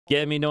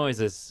Give me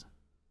noises.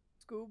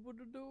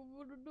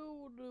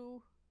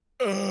 Scooby-Doo-Doo-Doo-Doo.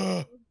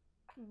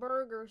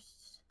 Burgers.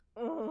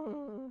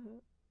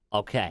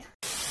 Okay.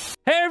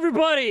 Hey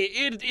everybody,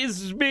 it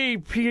is me,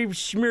 P.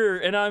 Schmear,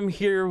 and I'm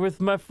here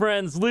with my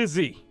friends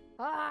Lizzy,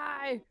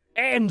 Hi.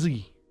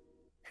 Andy,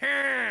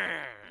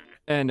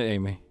 and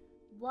Amy.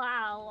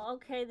 Wow.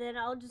 Okay, then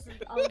I'll just leave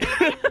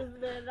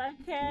then.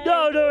 Okay.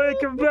 No,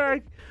 come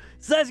back.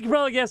 So as you can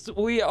probably guess,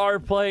 we are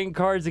playing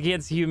Cards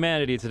Against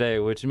Humanity today,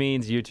 which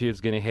means YouTube's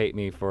gonna hate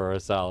me for a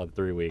solid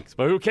 3 weeks.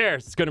 But who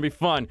cares? It's gonna be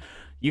fun.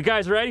 You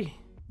guys ready?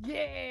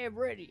 Yeah,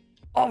 ready.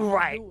 All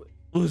right,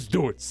 let's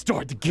do it.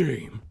 Start the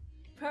game.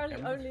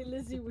 Apparently only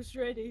Lizzy was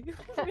ready.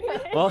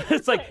 Well,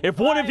 it's like, if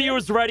one of you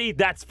is ready,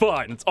 that's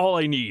fine. That's all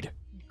I need.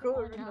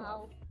 Good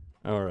now.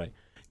 All right.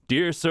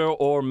 Dear sir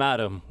or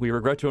madam, we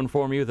regret to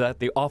inform you that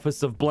the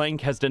office of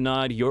blank has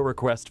denied your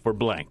request for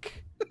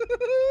blank.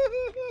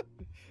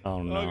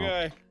 Oh no.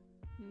 Okay.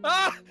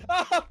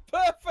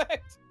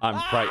 Perfect! I'm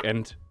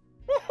frightened.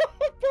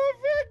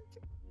 Perfect!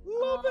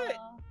 Love it!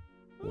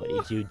 What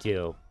did you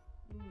do?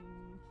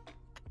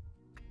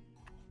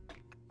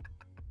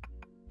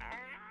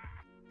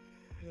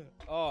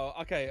 Oh,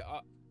 okay.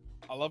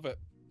 I love it.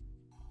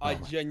 I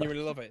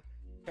genuinely love it.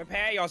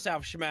 Prepare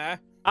yourself, Schmer.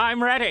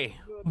 I'm ready.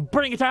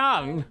 Bring it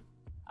on.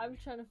 I'm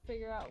trying to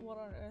figure out what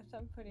on earth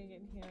I'm putting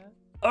in here.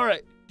 All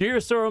right.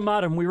 Dear sir or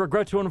madam, we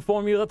regret to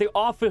inform you that the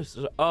office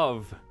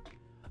of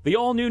the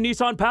all-new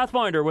Nissan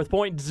Pathfinder with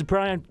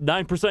 0.9%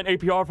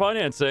 APR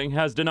financing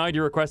has denied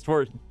your request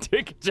for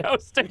ticket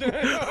jousting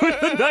with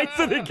the Knights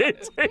of the Game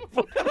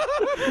Table.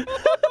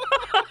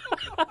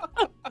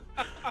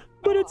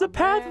 But it's a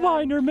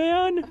Pathfinder,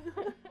 man.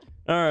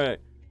 All right.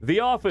 The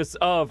office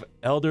of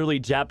elderly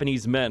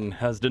Japanese men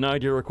has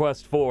denied your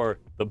request for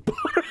the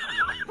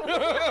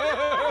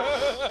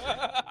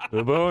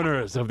the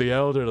boners of the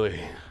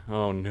elderly.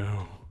 Oh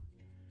no.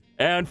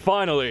 And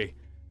finally,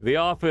 the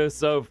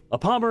office of a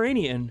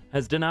Pomeranian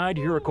has denied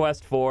your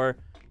request for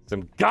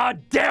some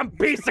goddamn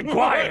peace and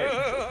quiet.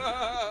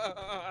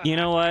 You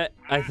know what?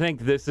 I think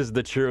this is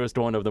the truest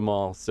one of them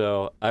all,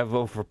 so I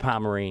vote for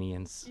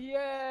Pomeranians.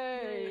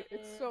 Yay!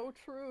 It's so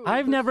true.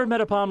 I've never met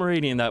a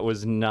Pomeranian that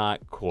was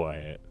not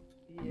quiet.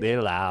 Yeah.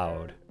 They're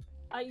loud.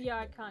 Yeah,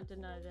 I can't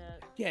deny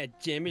that. Yeah,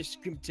 Jimmy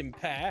Scrimpton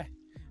Pear.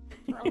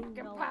 Oh,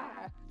 no.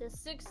 The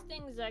 6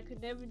 things I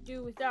could never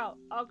do without: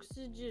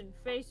 oxygen,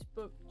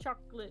 Facebook,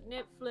 chocolate,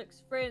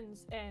 Netflix,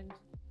 friends, and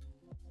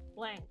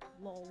blank.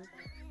 Lol.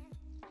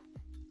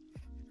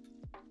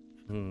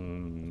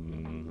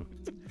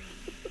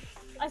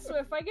 I swear,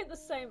 if I get the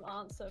same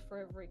answer for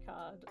every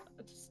card,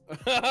 I just...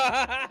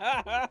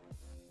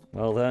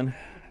 Well then,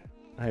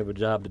 I have a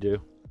job to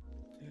do.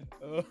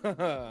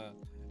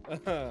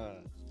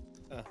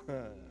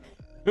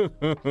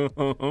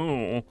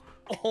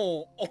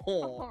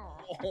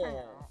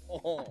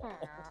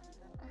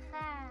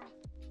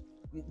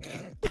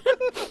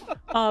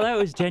 Oh, that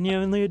was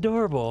genuinely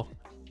adorable.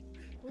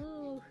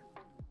 Ooh,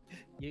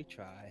 You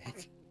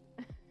tried.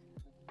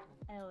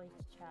 I always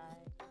try.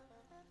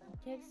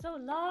 It takes so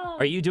long.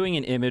 Are you doing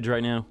an image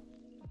right now?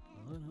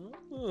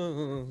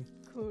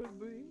 Could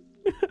be.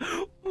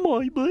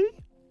 Maybe.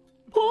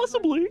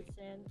 Possibly.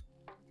 100%.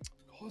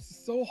 Oh, this is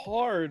so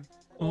hard.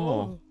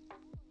 Oh.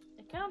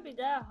 It can't be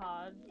that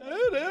hard.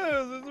 It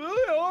is. It's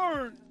really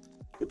hard.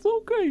 It's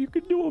okay. You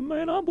can do it,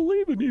 man. I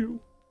believe in you.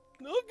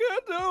 I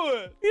can't do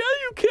it. Yeah,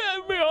 you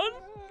can, man.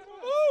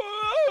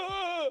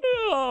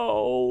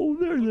 Oh,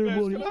 there, Okay,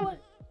 buddy. You know what?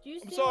 Do you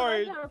see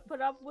sorry. what I gotta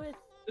put up with?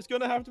 It's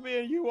gonna have to be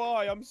a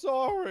UI. I'm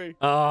sorry.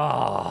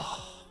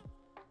 Oh,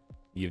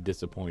 you've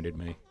disappointed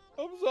me.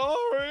 I'm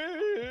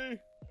sorry.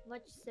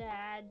 Much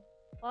sad.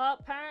 Well,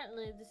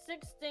 apparently, the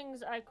 6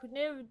 things I could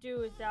never do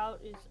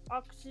without is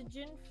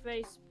oxygen,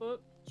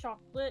 Facebook,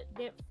 chocolate,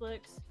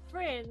 Netflix,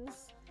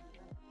 friends,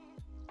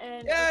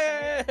 and...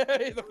 Yay!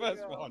 The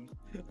first one.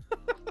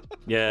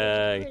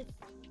 Yay.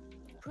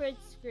 Print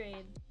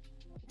screen.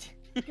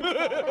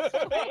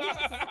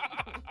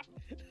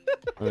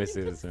 Let me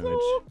see this image. So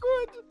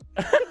awkward.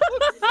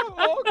 It's so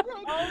awkward.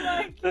 Oh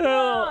my Oh,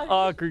 gosh!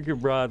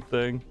 awkward broad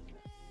thing.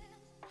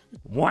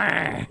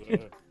 Wah.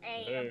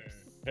 Hey,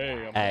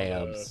 Hey,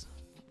 Abs.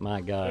 My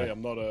God.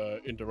 I'm not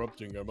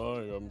interrupting, am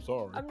I? I'm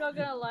sorry. I'm not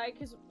gonna lie,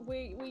 because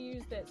we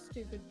use that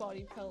stupid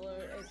body pillow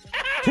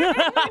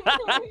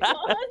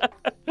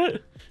as...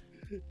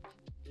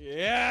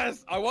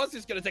 Yes! I was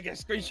just gonna take a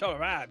screenshot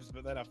of abs,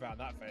 but then I found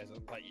that face. I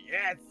was like,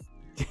 yes!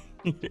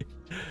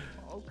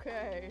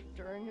 Okay.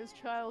 During his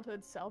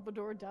childhood,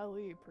 Salvador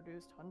Dali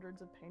produced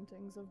hundreds of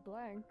paintings of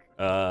blank.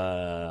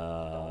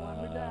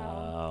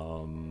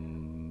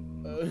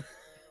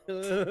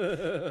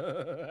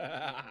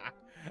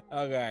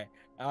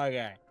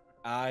 Okay.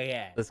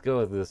 Let's go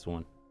with this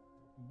one.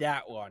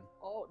 That one.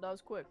 Oh, that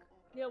was quick.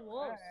 Yeah, it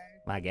was.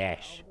 My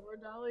gosh. Salvador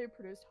Dali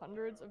produced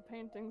hundreds of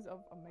paintings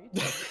of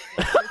amazing.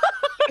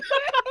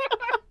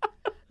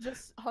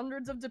 Just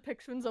hundreds of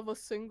depictions of a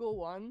single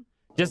one.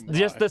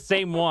 Just the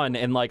same one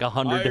in like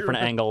 100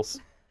 different angles.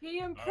 He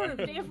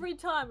improved every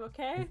time,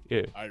 okay?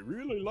 Yeah. I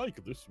really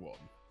like this one.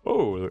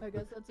 Oh, I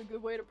guess that's a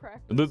good way to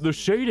practice. the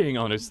shading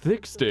on his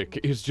thick stick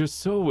is just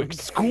so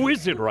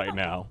exquisite right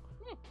now.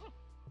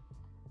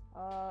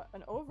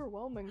 An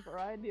overwhelming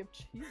variety of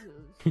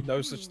cheeses.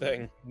 No such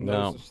thing.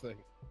 No. Such thing.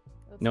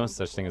 That No sounds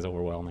such thing as cool.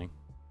 overwhelming.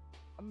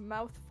 A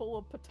mouthful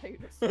of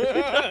potatoes.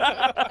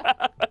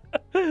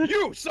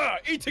 You, sir,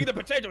 eating the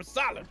potato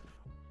salad.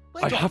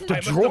 I have to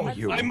draw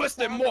you. I must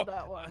Sounded immort-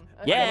 that one.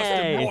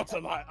 Yay!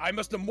 I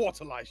must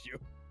immortalize you.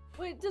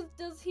 Wait,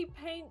 does he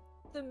paint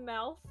the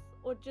mouth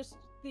or just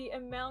the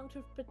amount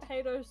of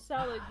potato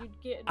salad you'd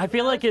get? I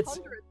feel like it's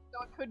 100,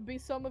 so it could be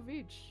some of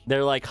each.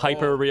 they're like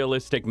hyper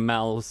realistic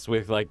mouths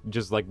with like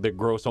just like the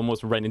gross,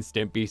 almost Ren and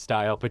Stimpy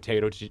style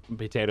potato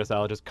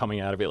salad just coming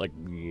out of it like.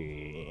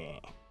 Yeah.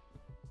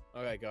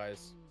 Okay,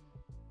 guys.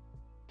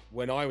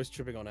 When I was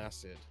tripping on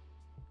acid,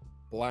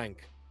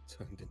 blank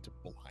turned into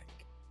blank.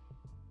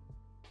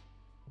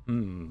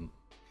 Come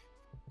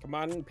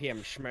on, PM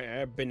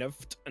Schmer,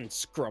 Benuft, and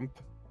Scrump.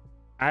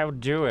 I'll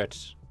do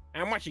it.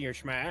 How much are you,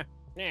 Schmer?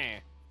 Yeah.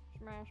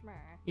 Smash, smash.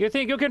 You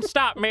think you can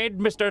stop me,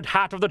 Mr.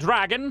 Hat of the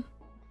Dragon?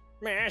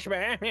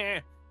 Schmer,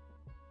 yeah.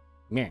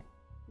 Yeah.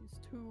 These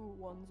 2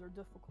 ones are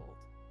difficult.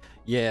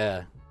 Yeah.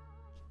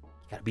 You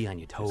gotta be on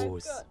your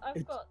toes.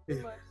 I've got the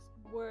most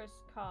worst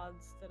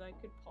cards that I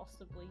could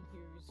possibly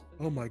use.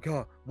 For Oh this. my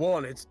god.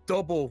 One, it's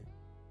double.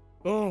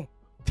 Oh.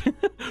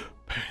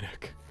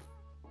 Panic.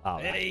 All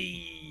right.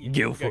 Hey.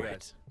 Go Okay, for guys.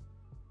 it.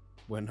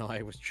 When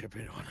I was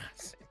tripping on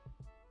acid,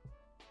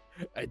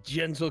 a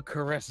gentle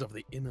caress of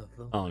the inner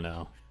thigh Oh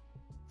no.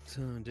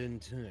 turned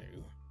into.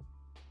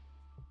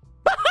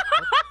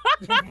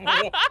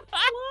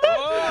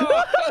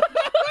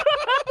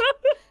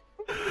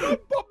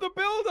 Bob the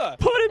Builder!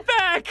 Put it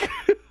back!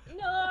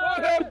 No!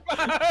 Put it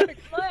back!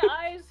 My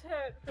eyes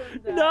hurt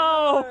from that.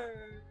 No!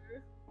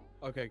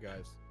 Okay,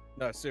 guys.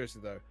 No,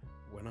 seriously though.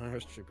 When I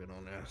was tripping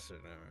on acid,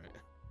 alright.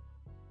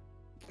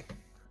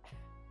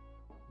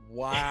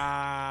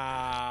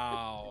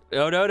 Wow.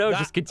 Oh no, That-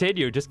 just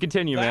continue. Just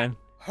continue, that man.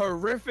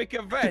 horrific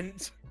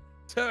event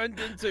turned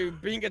into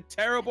being a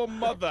terrible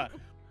mother.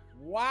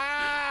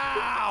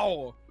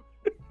 Wow.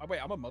 Oh, wait,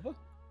 I'm a mother?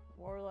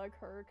 More like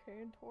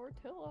Hurricane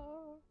Tortilla.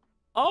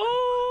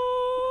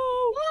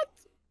 Oh!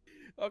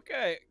 What?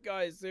 Okay,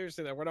 guys,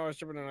 seriously though, when I was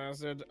tripping on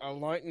acid, a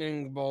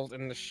lightning bolt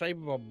in the shape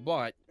of a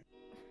butt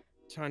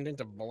turned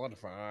into blood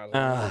fire. You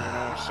know what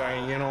I'm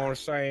saying? You know what I'm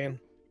saying?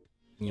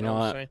 You know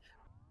what?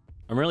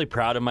 I'm really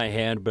proud of my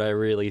hand, but I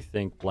really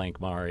think Blank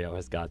Mario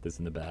has got this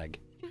in the bag.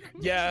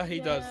 Yeah, he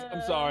does.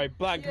 I'm sorry.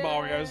 Blank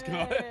Mario's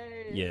got it.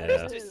 Yay, Yeah.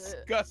 did It's it.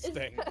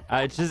 disgusting.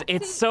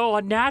 It's so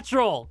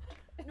unnatural.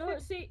 No,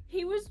 see,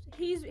 he was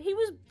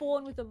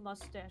born with a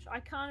mustache. I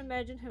can't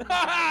imagine him.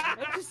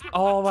 It just,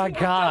 Oh my it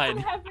god.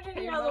 doesn't happen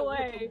any Came other out with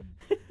way.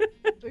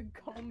 a Big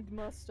combed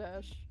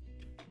mustache.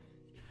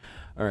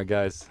 All right,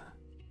 guys.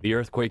 The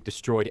earthquake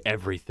destroyed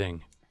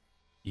everything,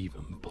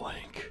 even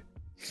Blank.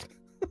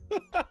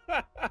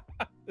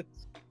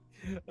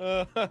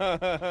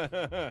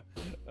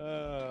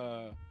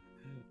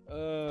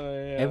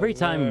 Every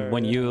time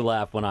when you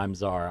laugh when I'm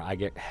Czar, I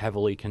get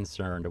heavily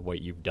concerned of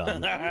what you've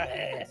done.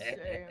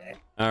 Same.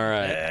 All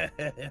right.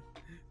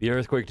 The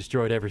earthquake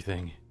destroyed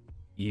everything,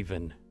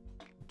 even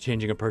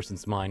changing a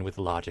person's mind with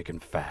logic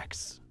and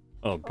facts.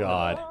 Oh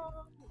god.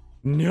 Oh,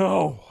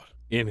 No!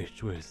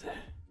 Image was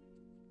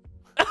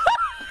it?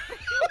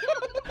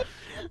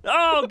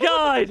 Oh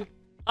god!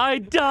 I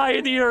die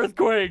in the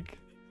earthquake!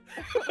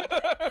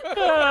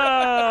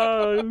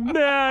 Oh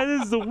man,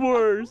 this is the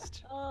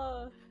worst.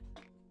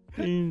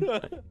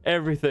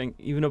 Everything,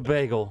 even a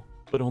bagel,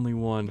 but only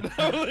one.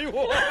 Only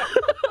one.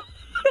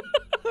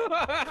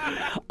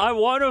 I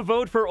want to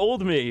vote for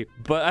old me,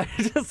 but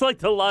I just like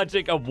the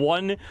logic of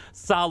one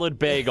solid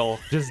bagel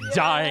just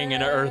dying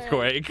in an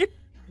earthquake.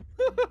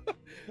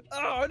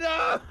 Oh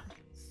no!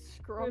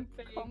 Scrump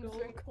Good comes bagel.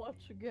 in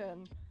clutch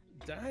again.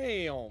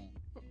 Damn.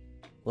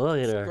 Look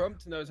at her.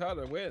 Scrump knows how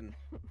to win.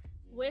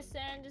 Wes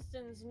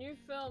Anderson's new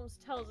films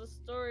tells a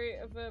story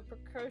of a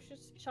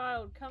precocious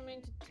child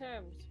coming to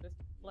terms with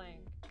blank.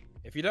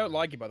 If you don't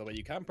like it, by the way,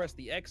 you can press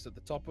the X at the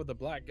top of the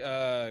black,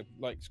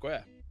 like,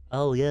 square.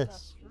 Oh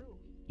That's true.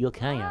 you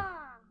can.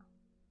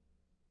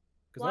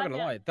 Because I'm not gonna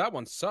Why lie, that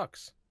one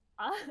sucks.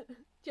 Do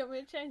you want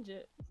me to change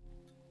it?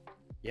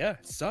 Yeah,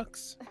 it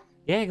sucks.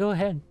 Yeah, go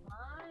ahead.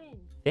 Fine.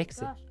 Fix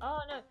it. Gosh. Oh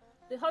no,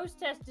 the host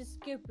has to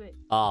skip it.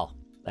 Oh,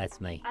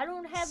 that's me. I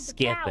don't have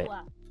Skip the it.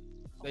 power.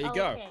 There you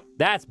go. Okay.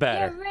 That's Get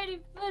better. ready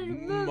for the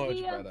Much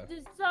movie better. of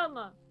the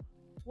summer.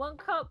 One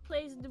cop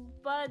plays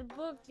by the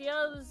book, the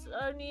other's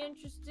only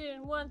interested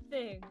in one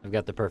thing. I've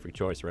got the perfect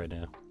choice right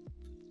now.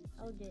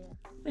 Oh dear.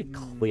 Let me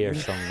clear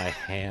some of my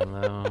hand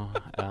though.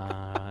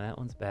 That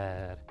one's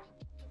bad.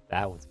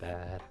 That one's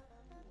bad.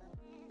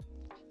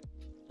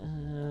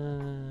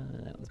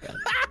 That one's bad.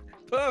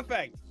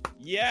 Perfect.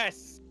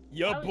 Yes,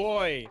 your That was-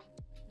 boy.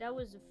 That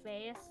was a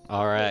fast.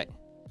 All right.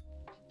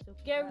 So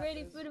get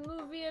ready for the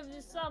movie of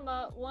the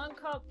summer. One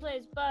cop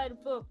plays by the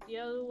book, the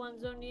other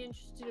one's only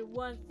interested in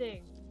one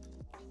thing.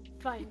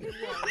 Find the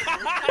one.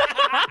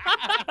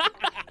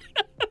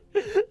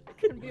 I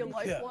can be a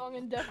lifelong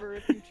endeavor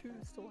if you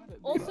choose to let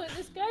it be. Also,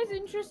 this guy's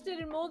interested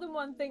in more than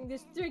one thing.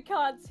 There's 3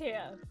 cards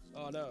here.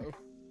 Oh no.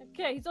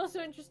 Okay, he's also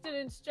interested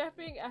in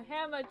strapping a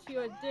hammer to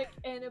your dick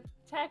and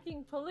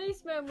attacking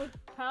policemen with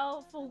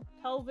powerful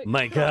pelvic.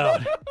 My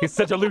God, he's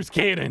such a loose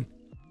cannon.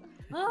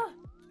 Ah.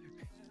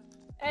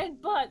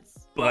 And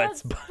butts.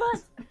 Butts.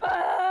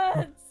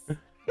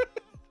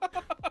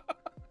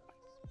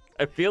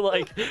 I feel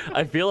like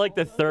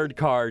the third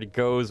card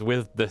goes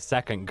with the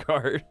second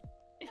card.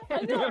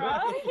 I know,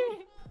 right?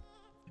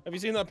 Have you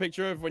seen that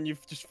picture of when you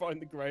just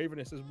find the grave and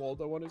it says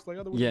Waldo on it? It's like,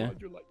 I don't want Yeah. to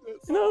find you like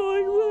this. Not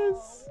like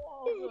this.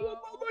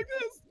 Not like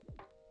this.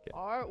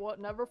 Alright, what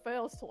never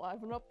fails to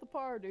liven up the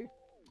party.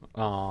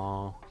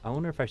 Oh, I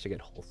wonder if I should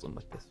get wholesome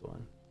with this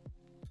one.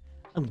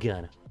 I'm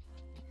gonna.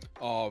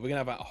 Oh, we're gonna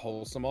have a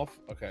wholesome off.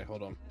 Okay,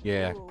 hold on.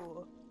 Yeah.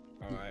 Ooh.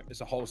 All right,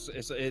 it's a wholesome.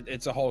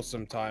 It's a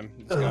wholesome time.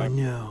 Let's Oh go.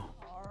 no.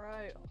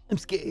 Alright, I'm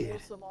scared.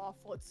 wholesome off.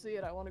 Let's see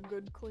it. I want a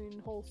good, clean,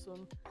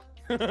 wholesome.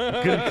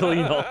 Good,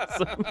 clean,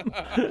 wholesome.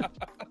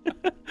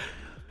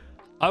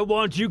 I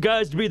want you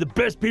guys to be the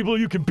best people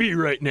you can be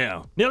right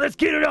now. Now let's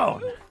get it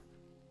on.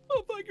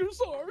 Oh, thank you,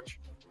 Sarge.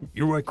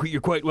 You're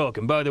quite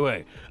welcome. By the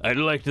way, I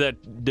liked the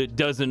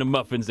dozen of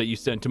muffins that you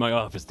sent to my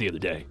office the other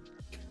day.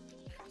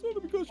 It's only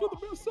because you're the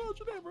best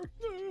sergeant ever.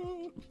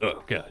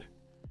 Oh God,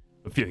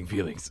 I'm feeling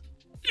feelings.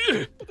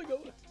 I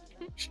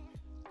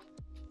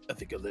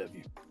think I love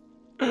you.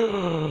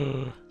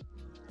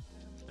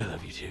 I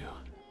love you too.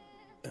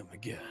 Oh my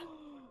God.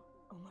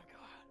 Oh my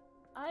god.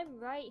 I'm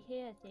right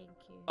here, thank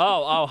you.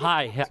 Oh,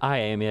 hi,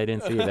 Amy. I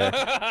didn't see you there.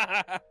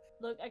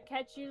 Look, I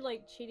catch you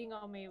like cheating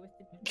on me with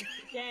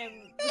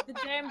the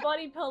damn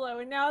body pillow,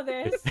 and now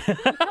this. You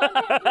can't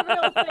have the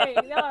real thing,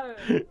 no.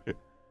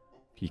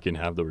 He can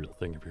have the real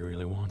thing if he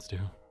really wants to.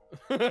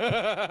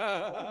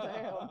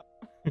 Damn.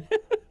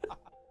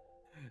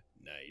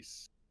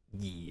 Nice.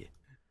 Yeah.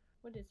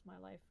 What is my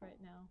life right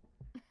now?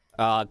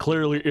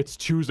 Clearly it's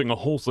choosing a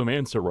wholesome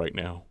answer right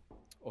now.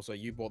 Also,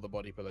 you bought the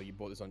body pillow. You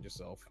bought this on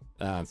yourself.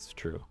 That's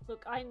true.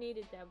 Look, I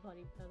needed that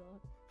body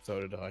pillow. So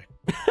did I.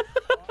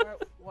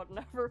 Alright, what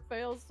never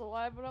fails to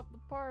liven up the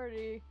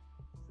party.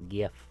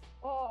 Gif.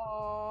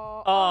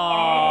 Oh.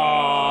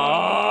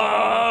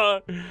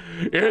 Oh,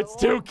 it's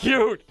too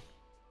cute.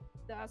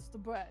 That's the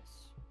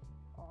best.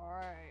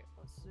 Alright,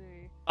 let's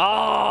see.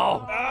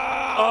 Oh,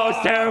 it's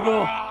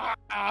terrible.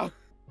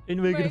 And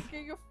Making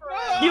a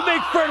friend. You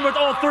make friend with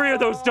all 3 of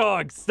those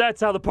dogs.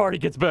 That's how the party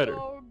gets better.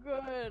 So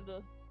good.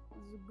 This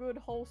is a good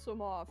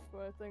wholesome off,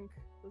 but I think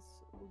this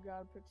we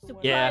gotta pick the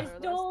winner. Yeah. That's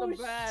the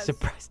best.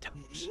 Surprise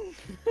Doge.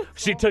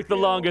 She took the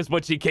longest,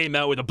 but she came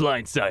out with a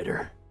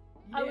blindsider.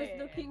 I was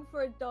Yeah. looking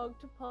for a dog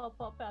to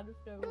pop up out of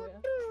nowhere.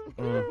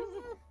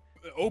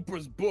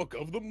 Oprah's book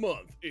of the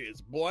month is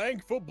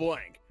Blank for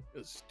Blank,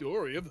 a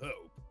story of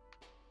hope.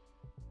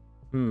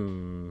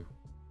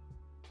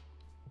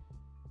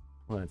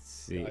 Let's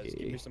see. Guys,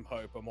 give me some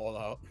hope. I'm all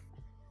out.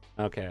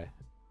 Okay.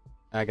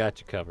 I got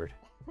you covered.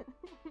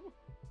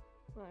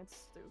 That's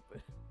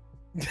stupid.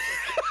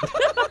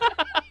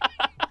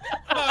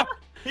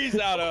 He's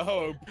out of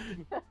hope.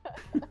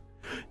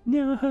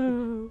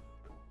 No.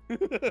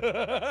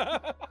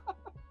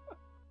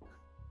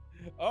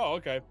 Oh,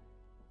 okay.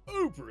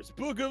 Oprah's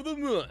book of the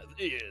month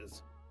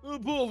is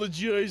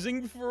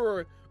apologizing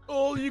for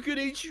all you could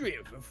eat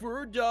shrimp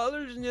for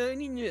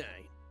 $4.99.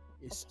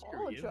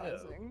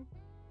 Apologizing.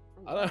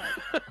 I don't...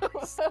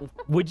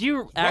 Would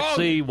you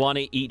actually want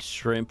to eat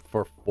shrimp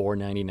for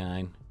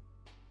 $4.99?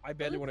 I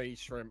barely want to eat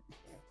shrimp.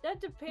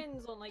 That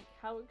depends on like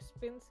how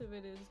expensive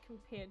it is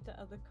compared to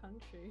other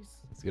countries.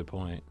 That's a good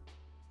point.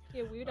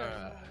 Yeah, we don't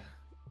know.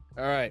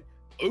 All right.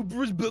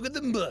 Oprah's book of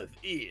the month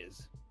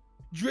is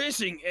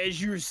dressing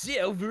as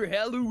yourself for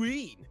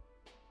Halloween.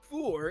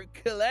 For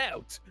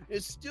Clout, a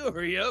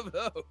story of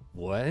hope.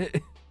 What?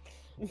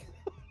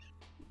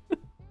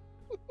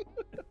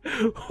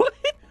 What?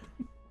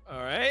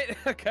 All right.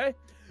 Okay.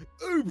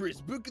 Oprah's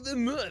book of the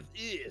month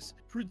is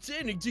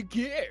pretending to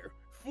care.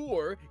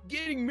 For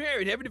getting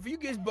married, having a few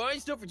guys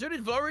buying stuff,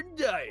 returning flower, and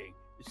dying.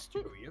 A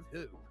story of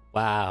hope.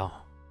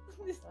 Wow.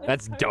 There's no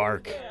That's hope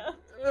dark.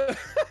 there.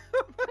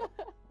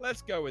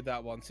 Let's go with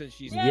that one since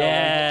she's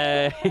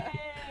Yeah.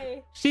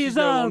 Yay! She's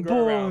no on longer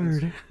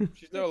around. board.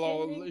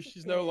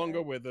 She's no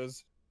longer with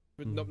us,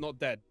 but not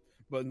dead.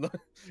 But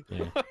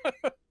Yeah.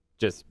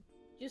 Just,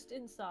 Just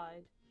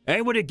inside.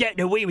 I would have gotten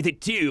away with it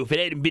too if it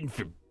hadn't been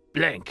for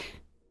blank.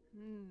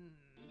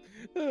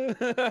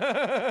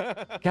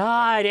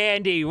 God,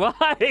 Andy,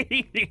 why?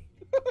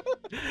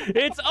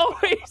 It's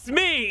always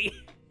me.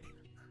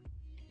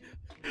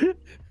 I've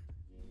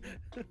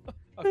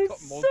I'm got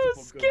so multiple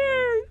good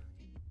scared. ones.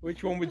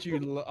 Which one would you?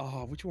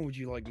 Which one would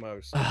you like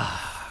most?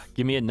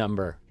 Give me a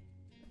number.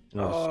 And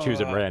I'll just choose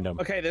it random.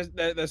 Okay,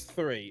 there's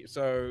 3.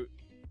 So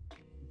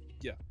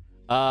Give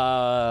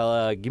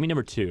me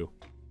number 2.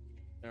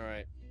 all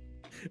right,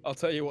 I'll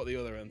tell you what the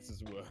other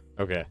answers were.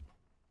 Okay.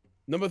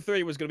 Number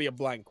 3 was gonna be a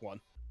blank one.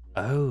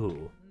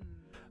 Oh.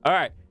 All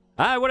right.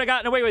 I would have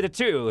gotten away with it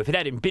too if it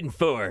hadn't been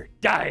for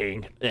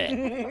dying.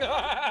 Eh.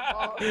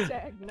 Oh,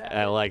 dang, no.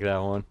 I like that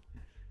one.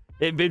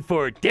 hadn't been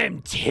for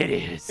them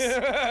titties.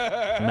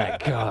 My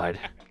God.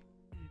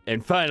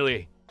 And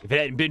finally, if it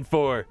hadn't been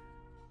for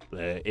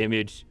the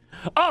image.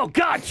 Oh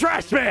God,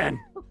 Trash Man!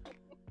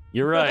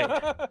 You're right.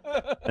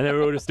 I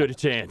never would have stood a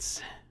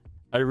chance.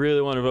 I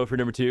really want to vote for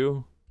number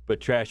 2,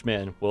 but Trash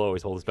Man will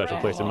always hold a special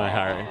place in my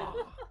heart.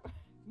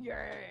 Yeah.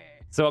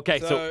 So okay,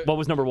 so So- what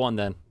was number 1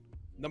 then?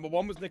 Number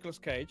 1 was Nicolas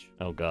Cage,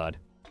 Oh God.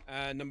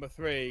 and number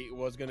 3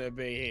 was gonna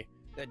be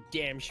the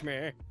damn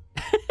schmear.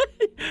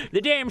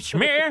 The damn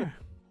schmear.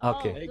 Oh,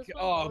 Okay. this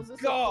one Oh, Was this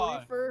a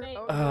God. for? Mate.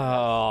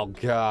 Oh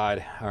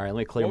God. All right, let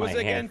me clear What my was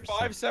it again? hand. For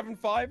a sec.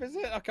 575, is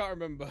it? I can't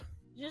remember.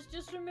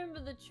 Just remember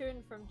the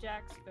tune from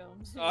Jack's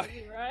films, Oh.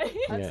 right?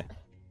 Yeah.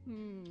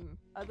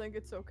 I think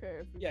it's okay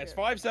if we Yeah, it's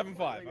can't.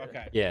 575.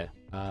 Okay. Yeah.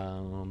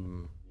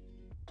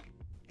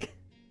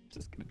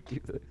 Just gonna do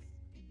this.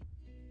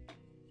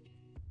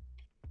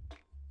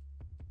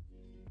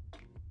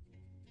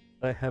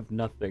 I have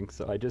nothing,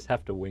 so I just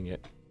have to wing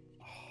it.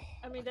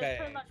 I mean, that's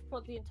pretty much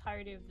what the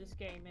entirety of this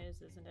game is,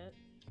 isn't it?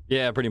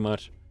 Yeah, pretty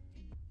much.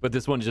 But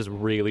this one's just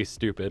really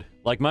stupid.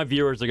 Like, my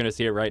viewers are gonna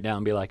see it right now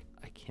and be like,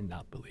 I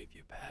cannot believe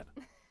you, Pat.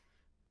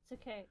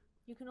 It's okay.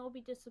 You can all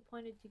be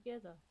disappointed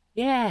together.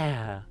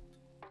 Yeah.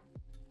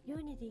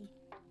 Unity.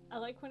 I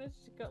like when it's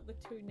got the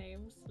 2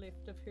 names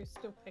left of who's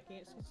still picking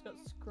it. So it's got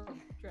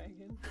Scrum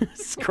Dragon.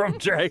 Scrum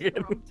Dragon.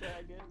 Scrum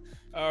Dragon.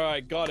 All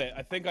right, got it.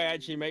 I think I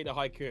actually made a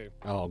haiku.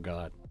 Oh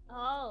God.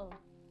 Oh.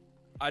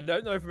 I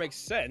don't know if it makes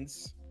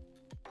sense,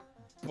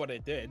 but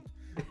it did.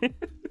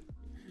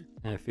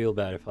 I feel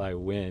bad if I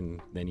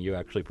win, then you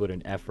actually put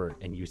an effort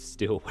and you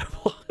still would have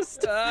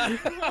lost.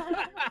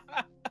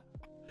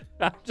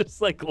 I'm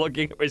just like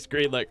looking at my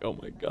screen like, oh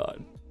my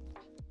God.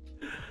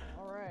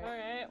 All right.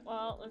 Alright,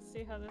 well, let's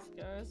see how this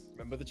goes.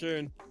 Remember the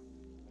tune.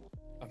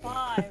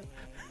 5.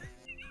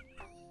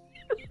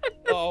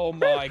 Oh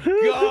my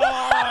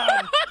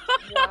God!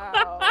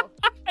 Wow.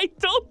 I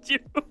told you.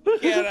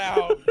 Get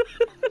out!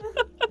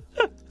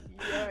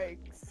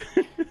 Yikes.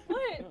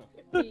 What?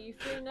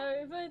 Beefing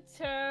over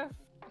turf.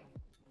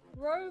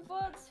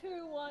 Robots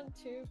who want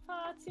to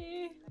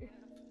party.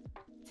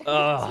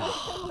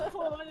 Ugh.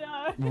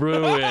 Porno.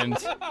 Ruined.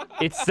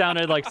 It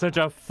sounded like such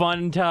a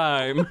fun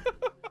time.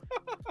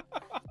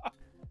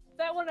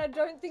 That one I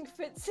don't think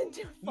fits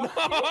into 5.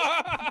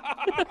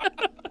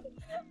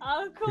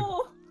 Oh,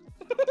 cool.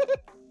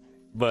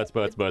 Butts.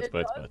 It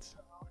does.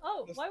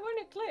 Oh, why won't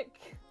it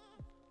click?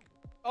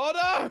 Oh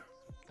no!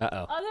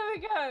 Uh-oh. Oh, there we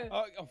go.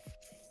 Oh,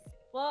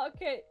 Well,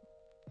 okay.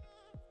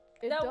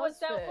 It That does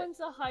fit. one's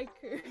a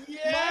haiku.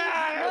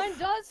 yes! Mine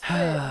does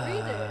fit.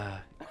 Read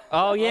it.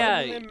 Oh, yeah.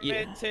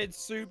 Unlimited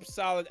soup,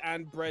 salad,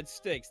 and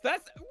breadsticks.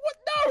 That's what?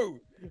 No!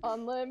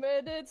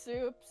 Unlimited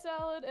soup,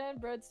 salad,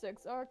 and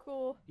breadsticks are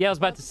cool. Yeah, I was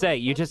about to say,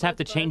 you just have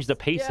to change the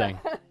Yeah. pacing.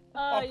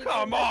 Oh,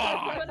 come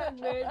on! You're gonna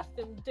merge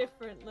them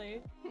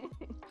differently.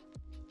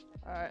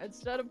 Alright,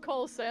 instead of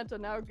Call Santa,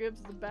 now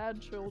gives the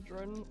bad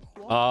children.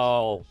 What?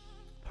 Oh,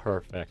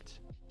 perfect.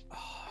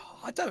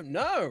 I don't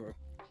know.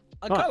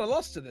 I'm Huh. kind of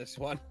lost to this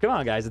one. Come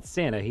on, guys. It's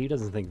Santa. He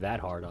doesn't think that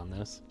hard on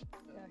this.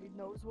 Yeah, he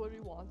knows what he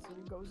wants and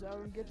he goes out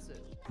and gets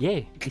it. Yeah,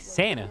 he's Like a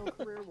Santa. real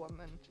career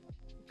woman.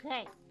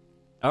 Okay.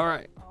 All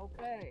right.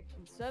 Okay,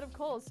 instead of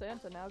Call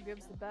Santa, now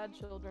gives the bad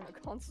children a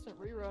constant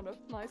rerun of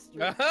My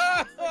Street.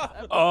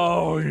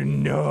 Oh,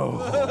 no.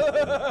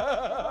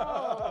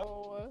 Oh,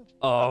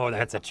 Oh,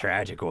 that's a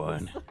tragic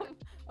one.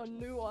 a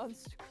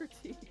nuanced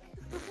critique.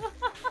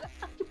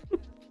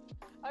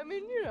 I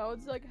mean, you know,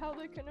 it's like how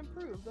they can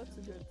improve. That's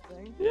a good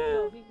thing.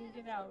 Yeah. We can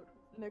get out.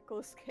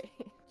 Nicolas Cage.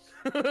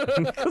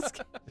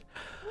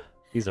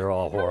 These are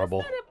all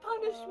horrible. How is that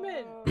a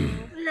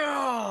punishment?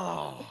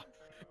 Yeah.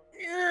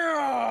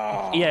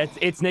 Yeah. Yeah,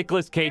 it's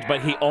Nicolas Cage,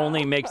 but he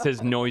only makes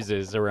his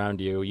noises around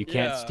you. You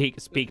can't Yeah.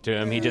 speak to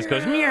him. He just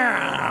goes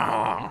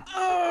meow.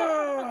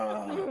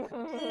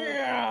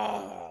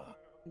 Yeah.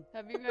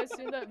 Have you guys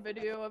seen that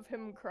video of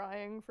him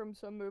crying from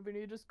some movie and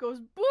he just goes,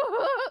 "Bah!"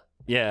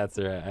 Yeah, that's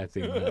right. I've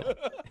seen that.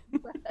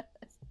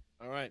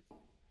 All right.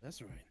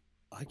 That's right.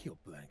 I killed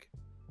blank.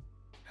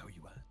 How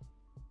you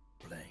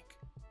at? Blank.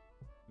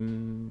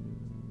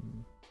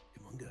 Come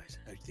on, guys.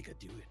 How do you think I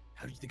do it?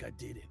 How do you think I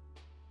did it?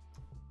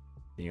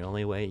 The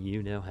only way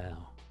you know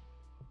how.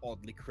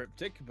 Oddly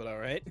cryptic, but all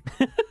right.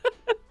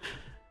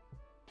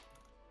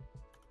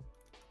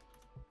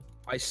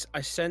 I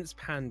sense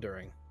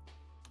pandering.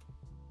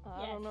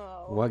 I don't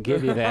know. What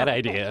gave you that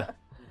idea?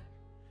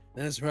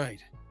 That's right.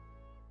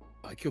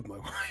 I killed my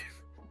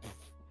wife.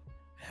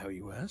 How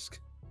you ask?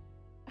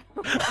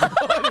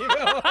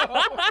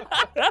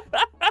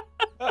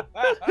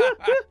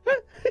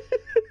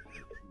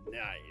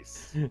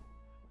 Nice.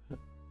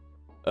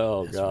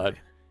 Oh, That's God. right.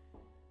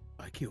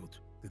 I killed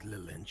the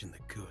little engine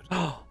that could.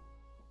 How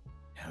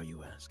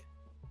you ask?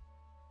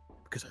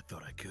 Because I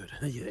thought I could.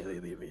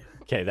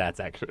 Okay, that's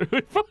actually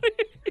really funny.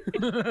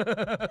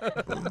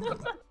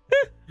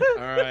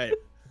 All right.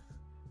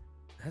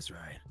 That's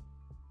right.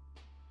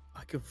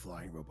 I killed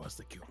flying robots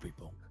that kill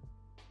people.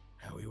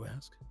 How you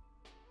ask?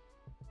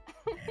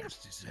 Mass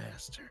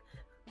disaster.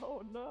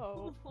 Oh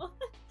no. What?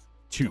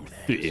 Too Don't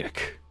ask.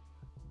 thick.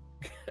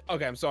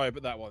 Okay, I'm sorry,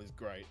 but that one is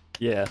great.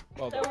 Yeah.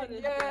 Well That done. one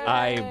is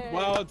I-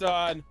 Well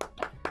done.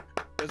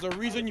 There's a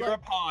reason you're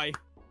up high.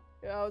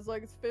 Yeah, I was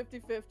like, it's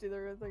 50-50.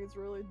 They're gonna think it's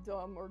really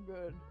dumb or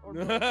good. Or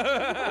both.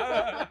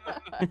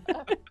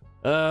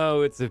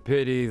 Oh, it's a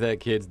pity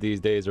that kids these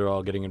days are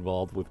all getting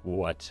involved with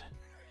what?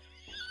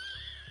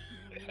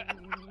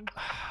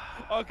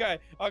 Okay.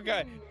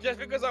 Just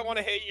because I want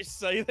to hear you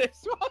say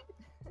this one.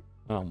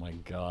 Oh my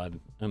god.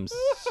 I'm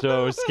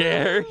so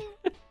scared.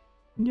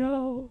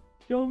 No,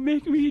 don't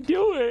make me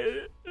do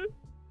it.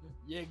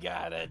 You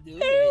gotta do I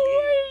don't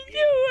want to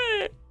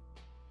do it.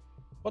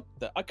 What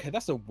the? Okay,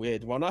 that's a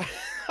weird one. I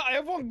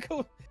have one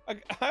called. I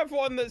have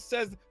one that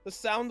says the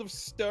sound of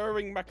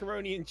stirring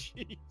macaroni and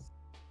cheese.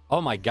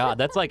 Oh my god,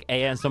 that's like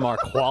ASMR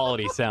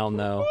quality sound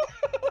though.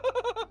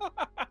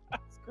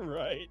 That's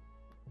great.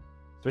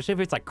 Especially if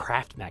it's like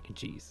Kraft mac and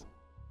cheese.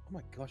 Oh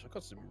my gosh, I've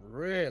got some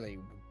really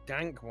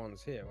dank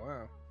ones here.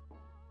 Wow.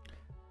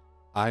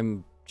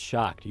 I'm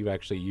shocked you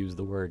actually used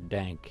the word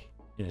dank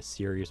in a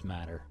serious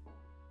matter.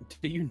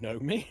 Do you know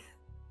me?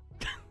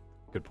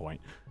 Good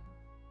point.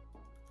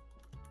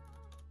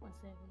 One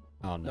second.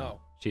 Oh no. No.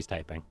 She's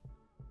typing.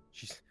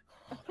 She's.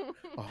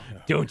 Oh,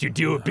 no. Don't you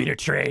do it, Peter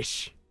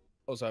Trash.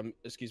 Also,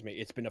 excuse me.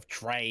 It's been of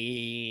trash.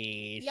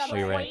 Yeah, Oh,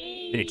 you're right.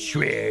 It's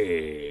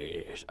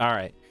trash. All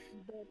right.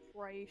 That's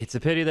right. It's a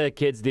pity that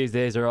kids these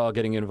days are all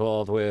getting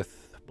involved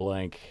with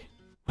blank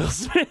Will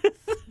Smith.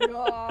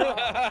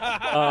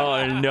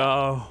 Oh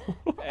no.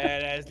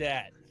 And that's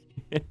that.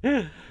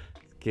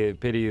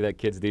 Pity that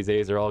kids these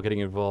days are all getting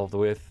involved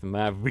with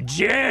my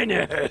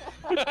vagina.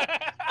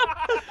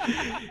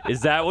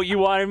 Is that what you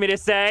wanted me to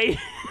say?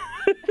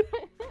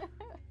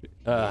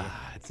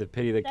 It's a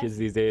pity that kids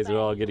these days are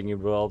all getting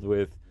involved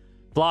with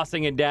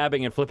flossing and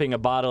dabbing and flipping a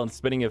bottle and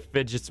spinning a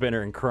fidget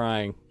spinner and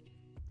crying.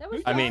 That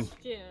was I mean-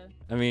 last year.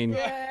 I mean,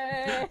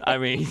 Yay. I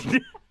mean,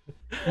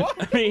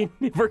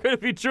 if we're gonna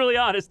be truly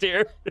honest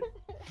here,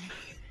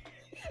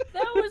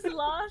 That was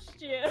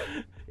last year.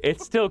 it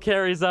still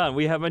carries on.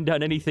 We haven't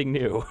done anything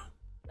new.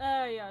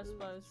 Yeah, I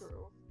suppose.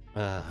 True.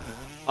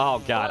 Oh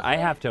god, I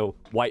have to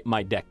wipe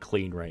my deck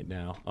clean right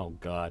now. Oh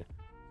god.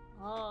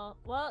 Oh,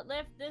 what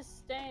left this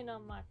stain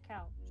on my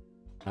couch?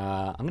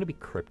 I'm gonna be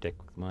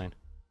cryptic with mine.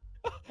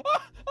 This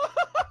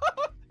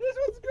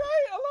one's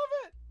great. I love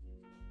it.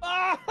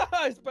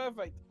 Ah, it's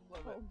perfect.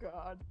 Love Oh it.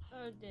 god.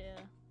 Oh dear.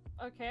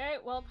 Okay,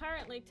 well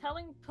apparently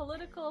telling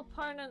political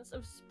opponents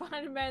of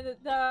Spider-Man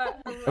that they're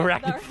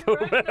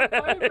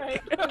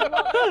arachnophobic is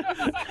what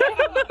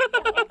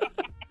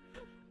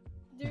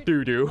Dude,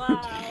 Doo-doo.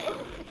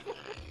 wow.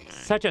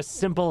 Such a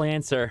simple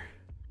answer.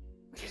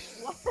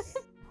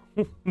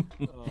 Oh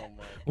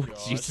my god.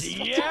 Jesus.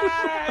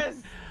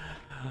 Yes.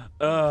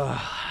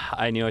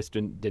 I knew I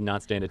did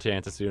not stand a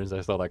chance as soon as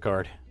I saw that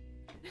card.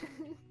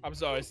 I'm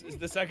sorry. Is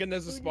the second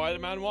there's a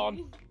Spider-Man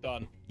one?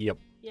 Done. Yep.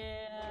 Yeah.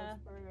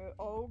 That's pretty good.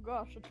 Oh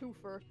gosh, a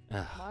twofer.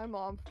 Ugh. My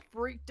mom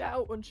freaked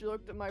out when she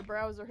looked at my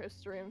browser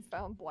history and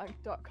found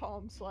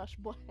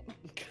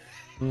blank.com/blank.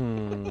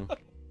 Hmm.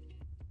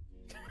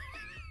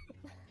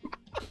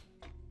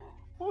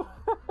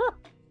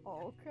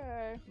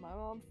 Okay. My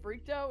mom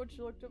freaked out when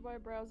she looked at my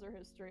browser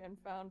history and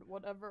found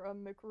whatever a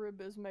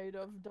McRib is made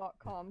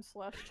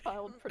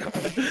of.com/child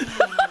protection.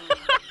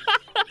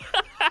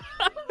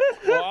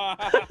 Wow.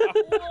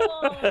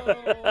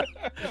 Whoa.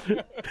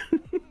 The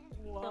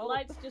Well,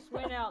 lights just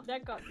went out.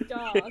 That got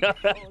dark. oh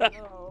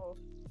no.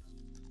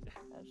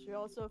 And she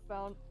also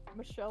found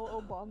Michelle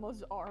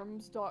Obama's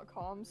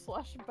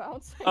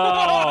arms.com/bouncing.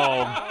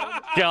 Oh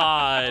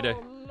god.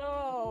 Oh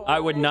no. I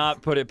would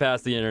not put it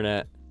past the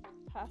internet.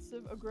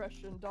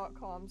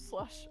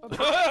 Passiveaggression.com/abuse.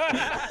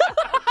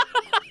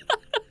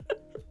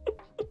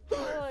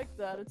 I like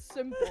that. It's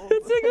simple.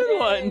 It's a good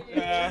one.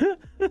 Yeah.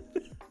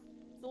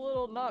 It's a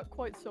little not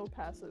quite so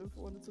passive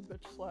when it's a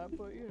bitch slap,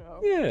 but you know.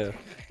 Yeah.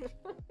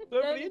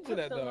 Over Then the you took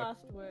internet the though.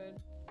 last word.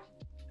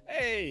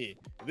 Hey,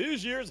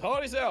 this year's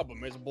hottest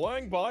album is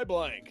blank by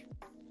blank.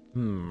 Do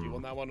you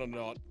want that one or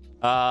not?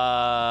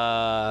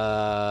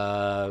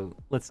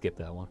 Let's skip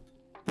that one.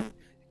 It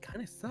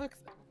kind of sucks.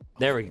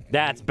 There we.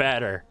 That's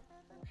better.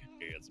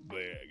 It's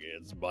big,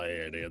 it's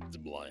bad, it's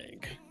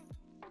blank.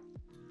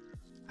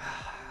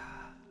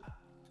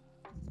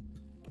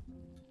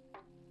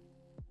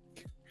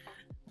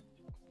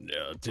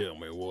 Now tell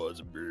me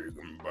what's big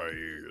and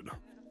bad.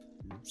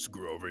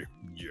 Scruffy,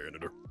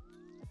 janitor.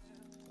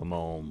 Come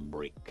on,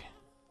 break.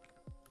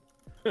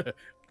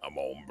 I'm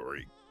on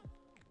break.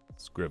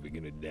 Scruffy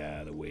gonna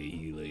die the way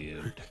he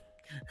lived.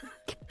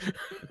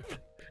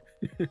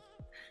 I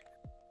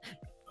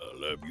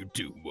love you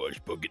too, Bush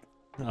Bucket.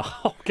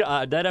 Oh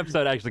god, that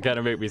episode actually kind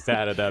of made me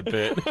sad at that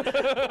bit.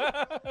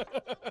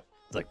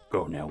 It's like,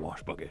 go now,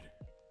 wash bucket,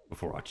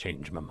 before I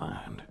change my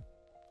mind.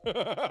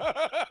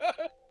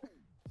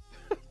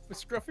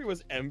 Scruffy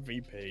was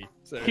MVP.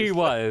 So He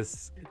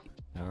was.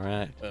 All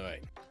right.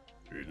 Alright.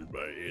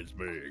 It's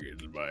big,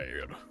 it's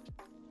bad.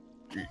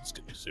 It's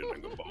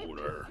considering a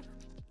boulder.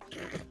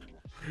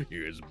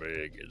 It's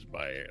big, it's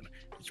bad.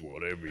 It's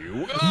whatever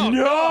you want.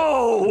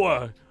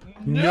 No!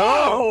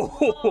 No!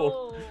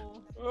 Oh.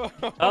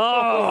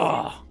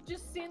 Oh,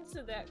 Just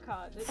censor that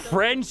card. It doesn't-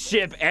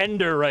 friendship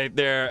ender right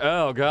there.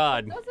 Oh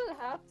God. It doesn't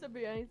have to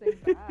be anything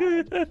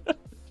bad.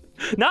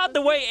 Not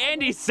the way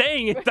Andy's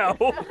saying it though.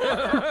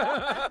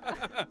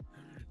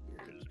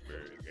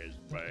 It's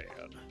bad.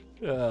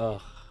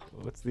 Ugh,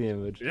 what's the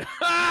image?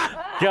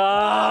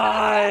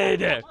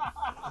 God!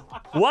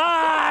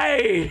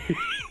 Why?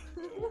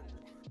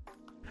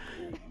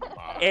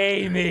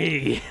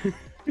 Amy!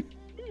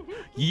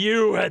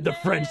 You had the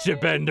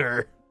friendship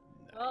ender.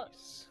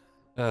 Nice.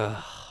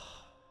 Ugh.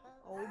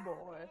 Oh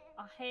boy.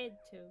 I had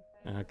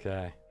to.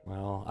 Okay,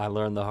 well, I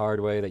learned the hard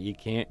way that you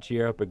can't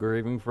cheer up a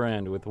grieving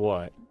friend with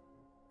what?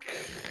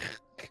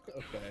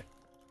 Okay.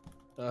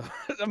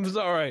 I'm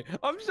sorry.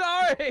 I'm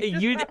sorry.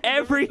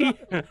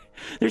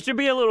 There should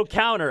be a little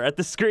counter at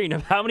the screen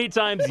of how many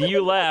times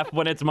you laugh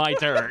when it's my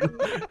turn.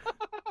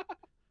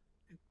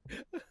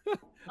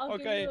 I'll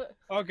give Okay. you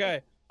a-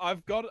 Okay.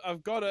 I've got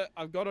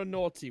a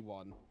naughty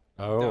one.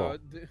 Oh.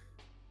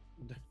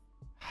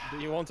 Do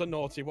you want a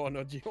naughty one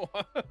or do you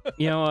want?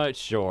 You know what?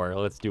 Sure,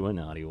 let's do a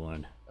naughty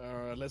one.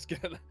 Let's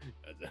get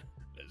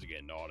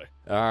naughty.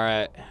 All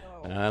right.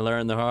 Oh. I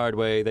learned the hard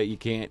way that you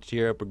can't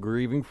cheer up a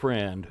grieving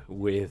friend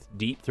with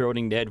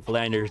deep-throating Ned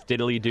Flanders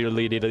diddly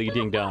doodly diddly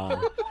ding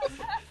dong.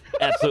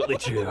 Absolutely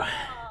true.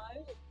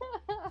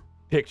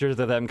 Pictures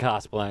of them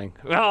cosplaying.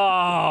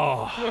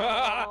 Oh!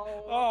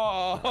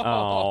 Oh.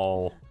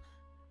 Oh.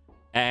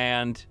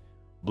 And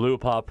Blue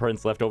Paw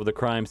Prince left over the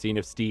crime scene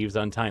of Steve's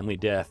untimely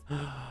death.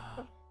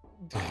 Oh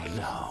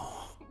no.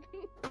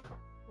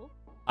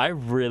 I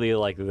really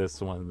like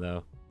this one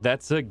though.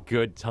 That's a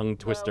good tongue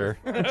twister.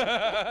 I've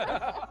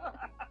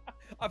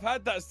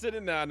had that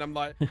sitting there and I'm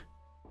like, I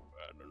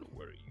don't know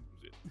where to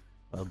use it.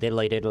 Well,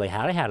 diddly diddly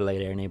howdy howdy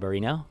there,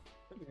 neighborino.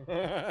 Get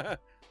a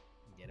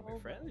bit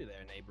friendly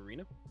there,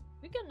 neighborino.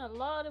 We're getting a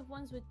lot of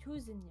ones with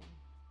twos in them.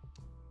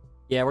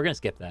 Yeah, we're gonna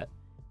skip that.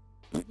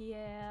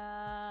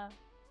 Yeah.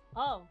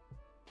 Oh.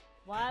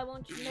 Why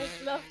won't you make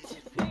love to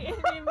me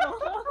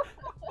anymore?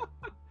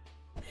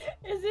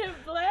 Is it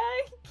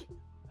blank?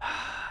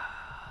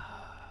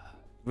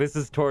 This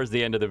is towards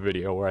the end of the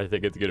video where I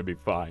think it's gonna be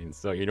fine.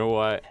 So you know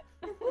what?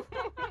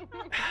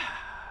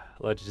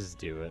 Let's just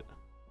do it.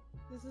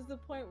 This is the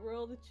point where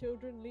all the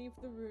children leave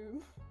the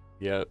room.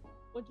 Yep.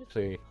 Or just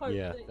See, hope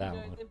yeah, that, that you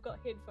know, one. they've got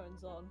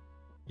headphones on.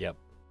 Yep.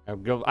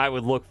 I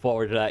would look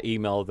forward to that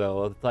email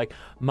though. It's like,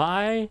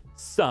 my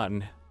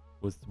son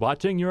was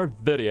watching your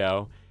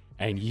video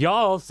and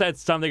y'all said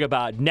something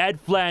about Ned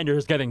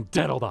Flanders getting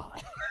diddled on.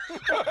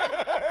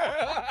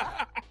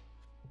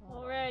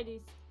 Alrighty.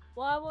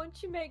 Why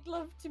won't you make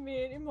love to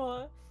me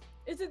anymore?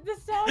 Is it the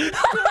sound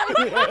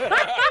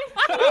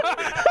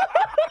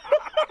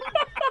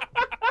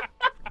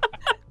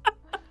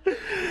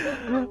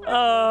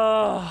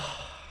of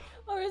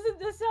or is it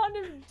the sound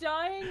of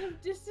dying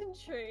of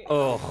dysentery?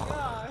 Oh,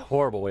 gosh.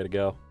 horrible way to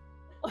go.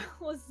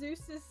 Or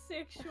Zeus's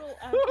sexual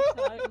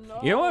appetite? No,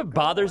 You know what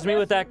bothers me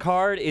with that that's-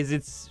 card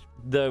is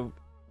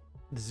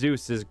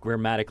Zeus is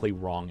grammatically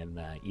wrong in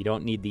that. You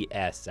don't need the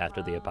S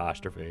after the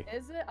apostrophe.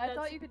 Is it? I That's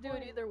thought the you could do it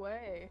point. either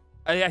way.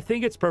 I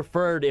think it's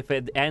preferred if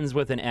it ends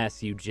with an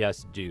S, you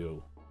just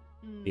do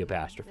the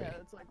apostrophe. Yeah,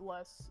 it's like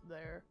less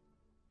there.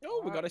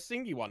 Oh, we got a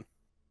singy one.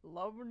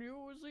 Loving you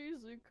was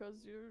easy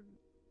because you're.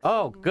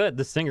 Oh, something. good.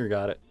 The singer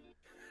got it.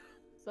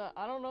 So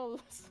I don't know.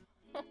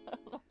 I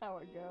don't know how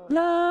it goes.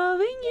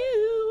 Loving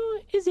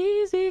you is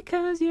easy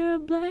because you're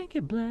blank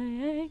and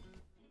blank.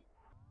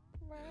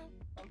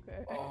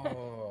 Okay.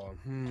 Oh,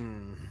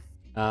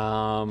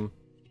 Um,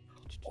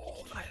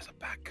 Oh, that is a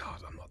bad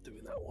card. I'm not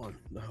doing that one.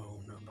 No.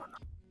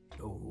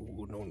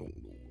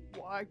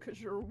 Why?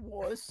 Cause you're a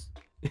wuss.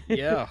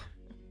 Yeah.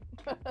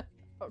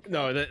 Okay.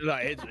 No, it's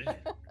really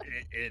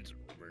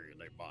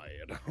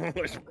bad.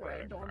 It's Okay,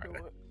 really don't bad.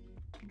 do it.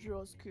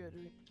 Just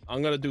kidding.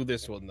 I'm gonna do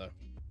this one though.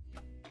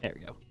 there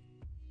we go.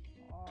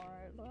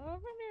 Alright,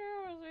 loving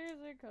you is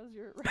easy cause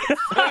you're.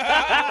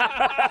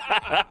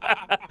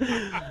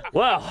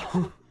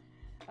 Well,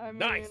 I mean,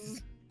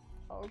 Nice.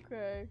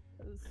 Okay,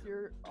 cause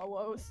you're a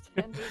low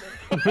standard.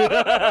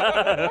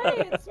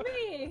 Hey, it's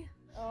me!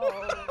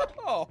 Oh,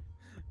 Oh,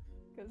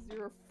 cause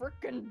you're a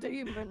frickin'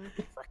 demon.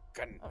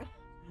 frickin'.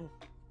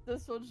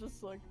 This one's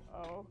just like,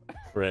 oh.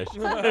 Fresh.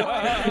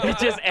 It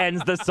just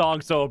ends the song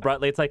so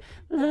abruptly. It's like,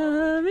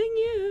 loving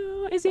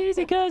you is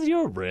easy because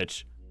you're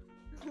rich.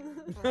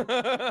 Guys,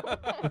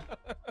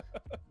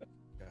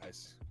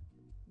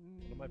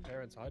 what are my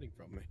parents hiding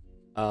from me?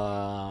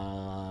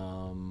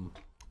 I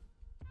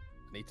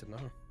need to know.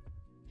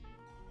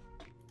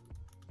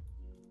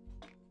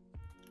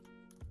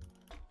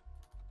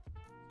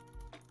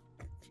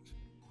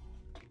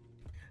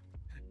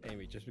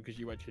 Amy, just because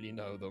you actually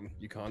know them,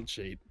 you can't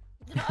cheat.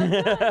 I'm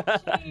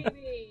not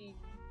cheating.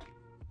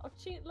 I'll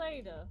cheat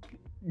later.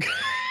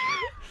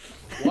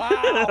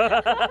 Wow!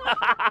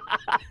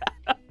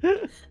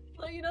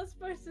 Like, you're not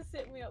supposed to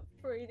set me up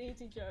for an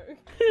easy joke.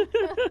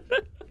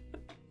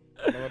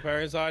 What are my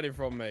parents hiding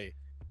from me?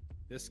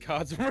 This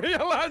card's a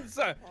real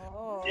answer!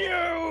 Oh.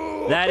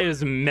 You! That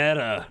is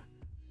meta.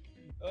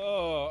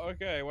 Oh,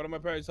 okay. What are my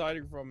parents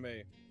hiding from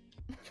me?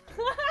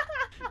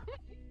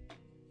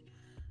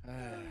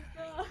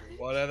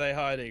 What are they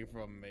hiding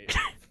from me?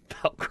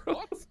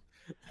 Velcro.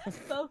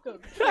 Welcome.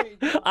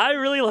 I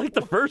really like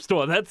the first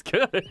one. That's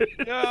good.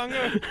 Yeah, I'm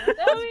gonna.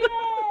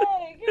 Oh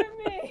yay! Give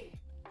me.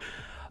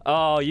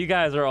 Oh, you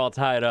guys are all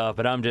tied up,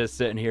 and I'm just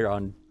sitting here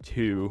on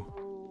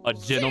 2. A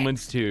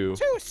gentleman's 2.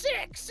 2,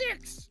 6,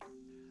 6.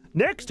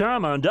 Next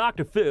time on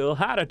Dr. Phil,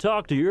 how to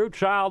talk to your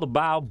child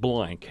about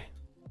blank.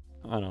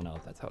 I don't know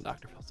if that's how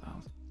Dr. Phil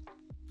sounds.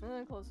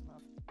 Close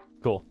enough.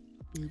 Cool.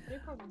 The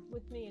problem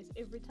with me is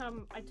every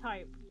time I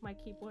type, my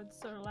keyboard's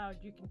so loud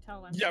you can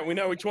tell I'm. Yeah, we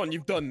know which one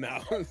you've done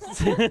now.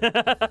 It's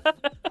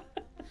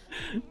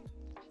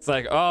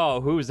like,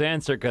 oh, whose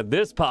answer could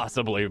this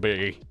possibly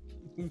be?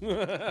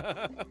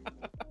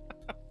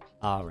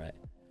 All right.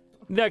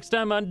 Next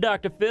time on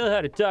Dr. Phil,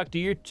 how to talk to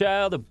your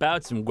child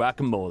about some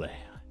guacamole.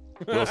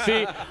 Well,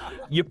 see,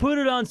 you put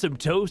it on some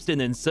toast and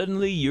then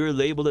suddenly you're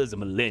labeled as a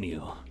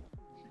millennial.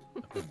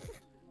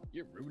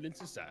 You're ruining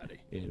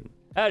society. Yeah.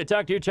 How to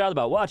talk to your child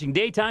about watching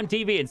daytime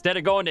TV instead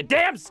of going to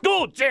damn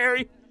school,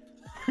 Jerry.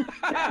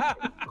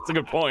 That's a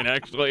good point,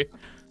 actually.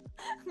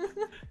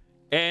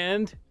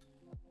 And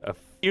a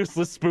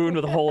useless spoon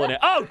with a hole in it.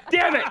 Oh,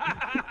 damn it!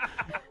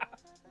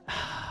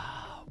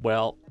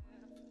 Well,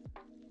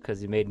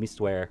 because you made me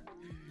swear.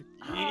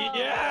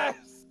 Yes!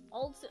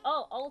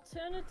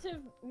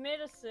 Alternative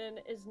medicine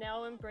is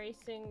now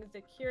embracing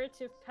the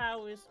curative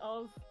powers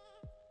of.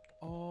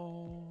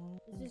 Oh.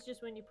 This is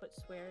just when you put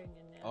swearing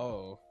in there.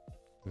 Oh.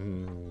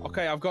 Mm.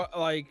 Okay, I've got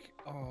like,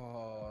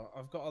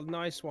 I've got a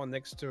nice one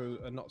next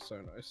to a not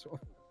so nice one.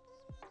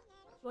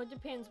 Well, it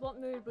depends. What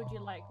mood would you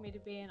like me to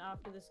be in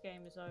after this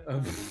game is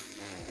over?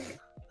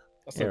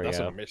 There That's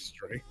we a go.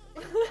 mystery.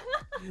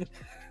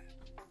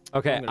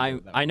 Okay, I'm gonna go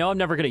with that I know I'm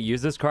never going to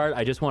use this card.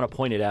 I just want to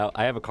point it out.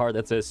 I have a card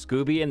that says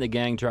Scooby and the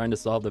gang trying to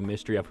solve the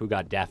mystery of who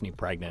got Daphne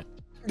pregnant.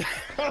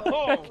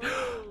 Oh.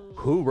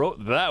 Who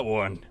wrote that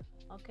one?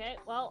 Okay,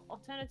 well,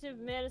 alternative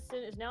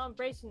medicine is now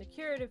embracing the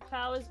curative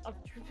powers of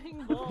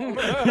tripping balls.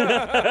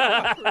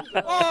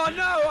 Oh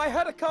no! I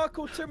had a car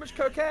called Too Much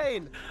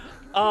Cocaine.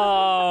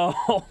 Oh.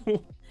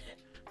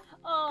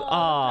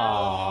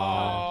 Oh.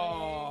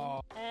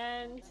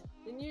 And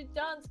the new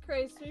dance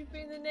craze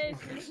sweeping the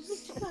nation.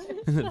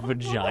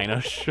 Vagina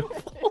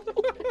shuffle.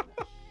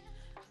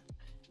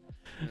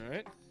 All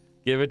right.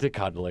 Give it to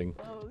cuddling.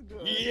 That was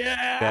good.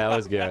 Yeah. That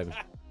was good.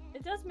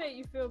 It does make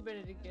you feel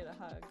better to get a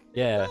hug.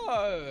 Yeah.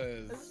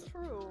 It's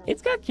true.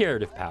 It's got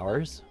curative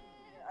powers.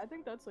 Yeah, I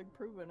think that's like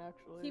proven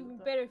actually. It's even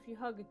with better if you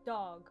hug a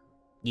dog.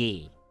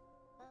 Yeah.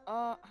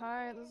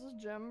 Hi, this is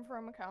Jim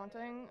from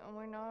accounting, and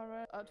we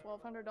know a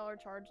 $1,200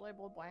 charge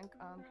labeled blank.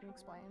 Can you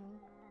explain?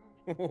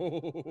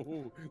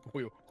 Wait.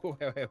 Wait.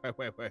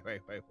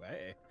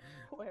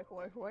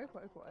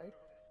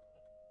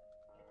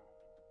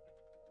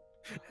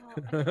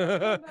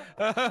 Okay,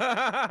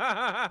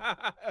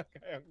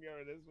 I'm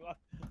going this one.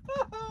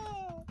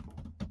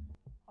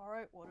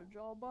 Alright, what did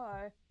y'all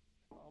buy?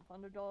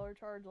 $1,200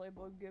 charge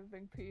labeled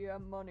giving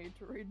PM money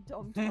to read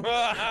dumb text.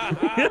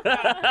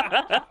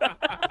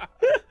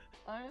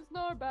 It's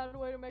not a bad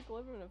way to make a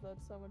living if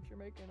that's how much you're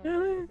making on a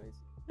regular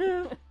basis.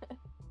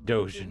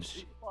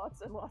 Dojins.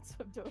 Lots and lots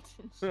of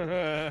dojins.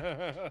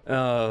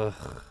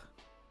 Ugh.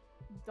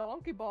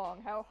 Donkey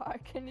bong, how high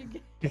can you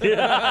get?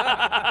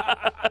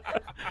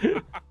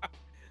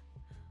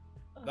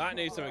 That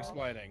needs some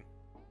explaining.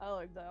 I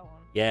like that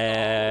one.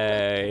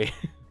 Yay.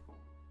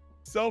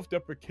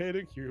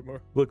 Self-deprecating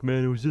humor. Look,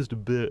 man, it was just a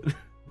bit.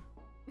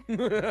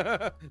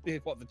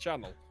 What, the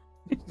channel?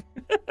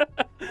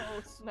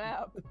 Oh,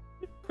 snap.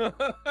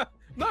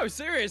 No,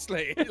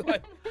 seriously.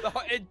 Like,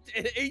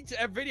 each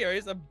video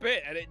is a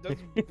bit, and it does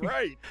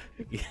great.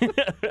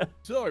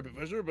 Sorry,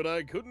 Professor, but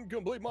I couldn't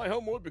complete my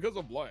homework because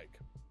of blank.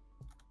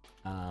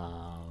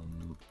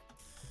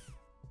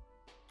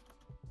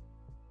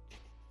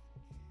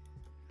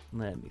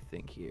 Let me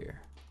think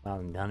here.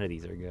 None of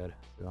these are good,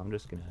 so I'm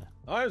just gonna.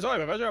 I'm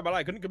sorry, Professor, but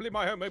I couldn't complete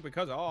my homework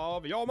because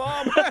of your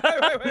mom.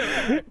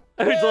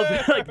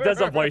 It's like does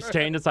a voice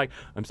change? It's like,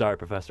 I'm sorry,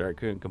 Professor, I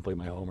couldn't complete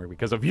my homework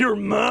because of your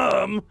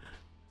mom.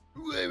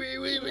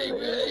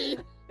 Wait.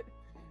 All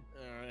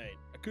right,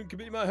 I couldn't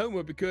complete my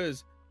homework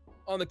because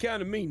on the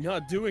count of me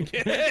not doing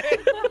it.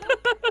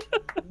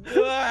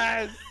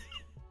 Yes.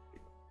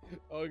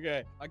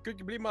 Okay, I couldn't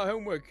complete my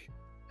homework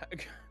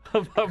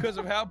because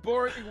of how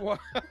boring it was.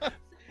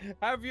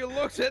 Have you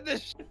looked at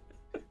this?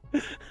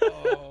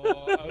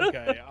 Oh,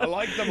 okay. I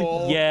like them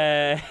all.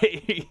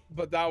 Yay!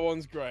 But that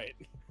one's great.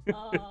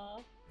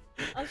 I'm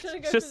sure to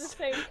go Just for the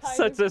same kind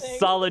such of a thing.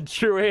 solid,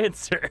 true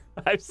answer.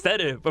 I've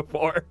said it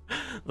before.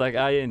 Like,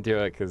 I didn't do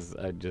it because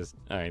I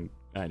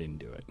didn't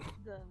do it.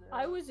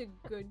 I was a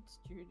good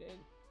student.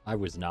 I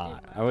was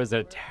not. I was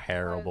a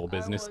terrible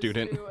business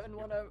student. Too, and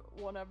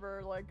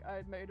whenever like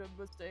I made a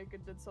mistake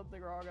and did something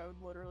wrong, I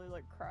would literally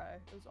like cry.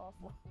 It was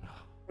awful.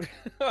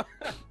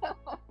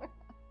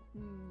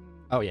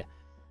 Oh yeah.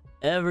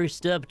 Every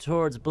step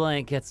towards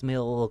blank gets me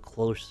a little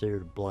closer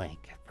to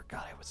blank. I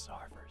forgot I was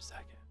sorry for a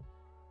second.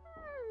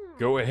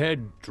 Go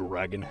ahead,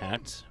 Dragon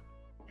Hat.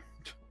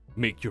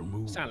 Make your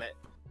move.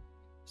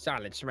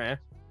 Silence, man.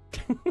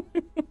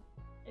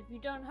 If you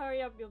don't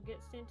hurry up, you'll get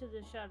sent to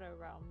the Shadow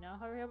Realm. Now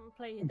hurry up and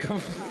play your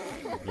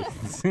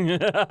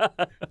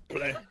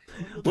Play.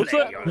 Looks Play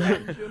like, your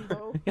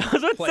Jimbo. I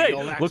was about to Play say,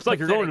 your last looks like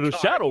you're going to the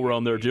pathetic Shadow card.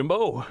 Realm there,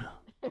 Jimbo.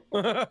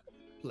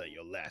 Play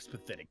your last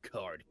pathetic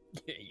card,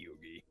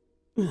 Yugi.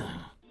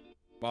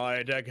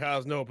 My deck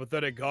has no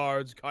pathetic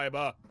cards,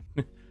 Kaiba.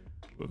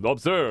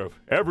 Observe,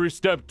 every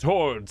step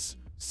towards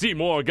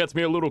Seymour gets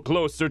me a little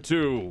closer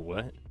to...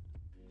 What?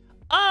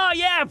 Oh,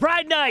 yeah,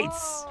 Pride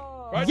Knights!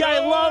 Oh, Pride Yeah, I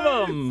love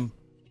Knights! them!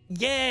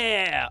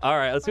 Yeah! All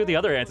right, let's see what the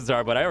other answers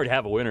are, but I already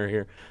have a winner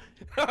here.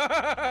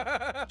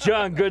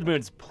 John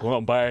Goodman's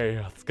plump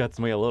ass gets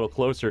me a little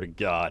closer to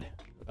God.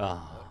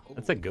 Oh,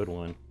 that's a good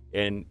one.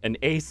 And an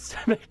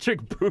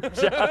asymmetric boob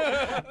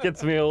job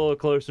gets me a little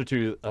closer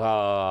to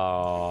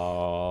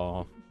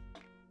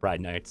Pride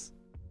Knights.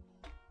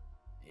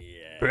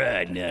 Yeah.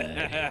 Pride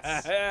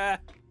Knights.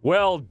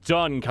 Well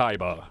done,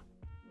 Kaiba.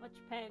 Much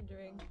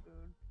pandering.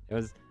 It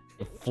was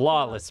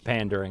flawless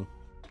pandering.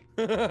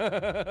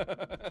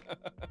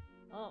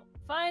 Oh,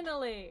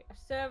 finally! A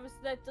service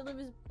that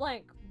delivers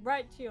blank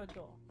right to your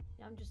door.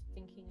 Yeah, I'm just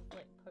thinking of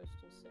like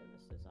postal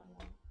services I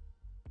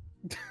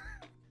want.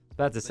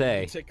 About to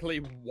say,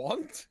 Particularly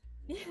want?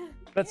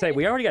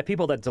 we already got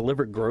people that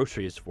deliver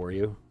groceries for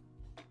you.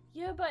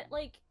 Yeah, but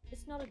like,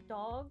 it's not a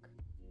dog,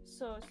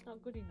 so it's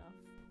not good enough.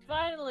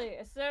 Finally,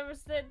 a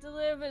service that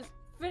delivers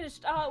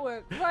finished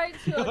artwork right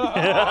to your door.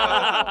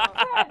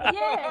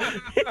 Yeah!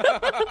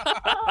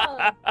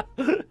 Oh.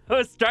 I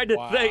was trying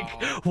to think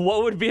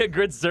what would be a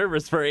good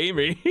service for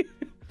Amy.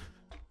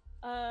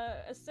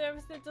 A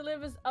service that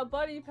delivers a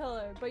body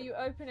pillow, but you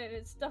open it and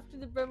it's stuffed to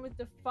the brim with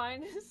the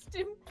finest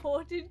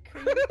imported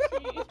cream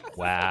cheese.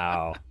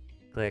 Wow.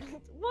 Click.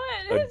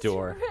 What? A It's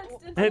door.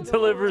 dressed It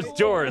delivers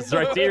doors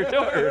right to your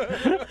door.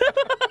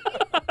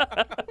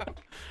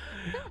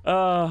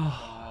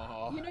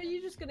 Oh. You know,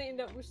 you're just gonna end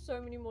up with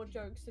so many more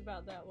jokes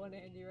about that one,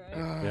 Andy, right?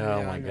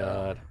 Oh my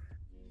god.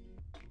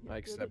 I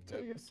accept to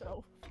it.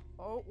 yourself.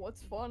 Oh,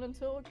 what's fun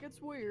until it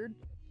gets weird?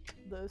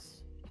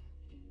 This.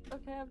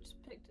 Okay, I've just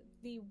picked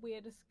the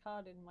weirdest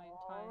card in my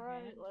entire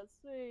Alright, hand. let's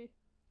see.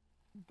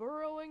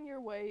 Burrowing your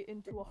way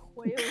into a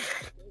whale's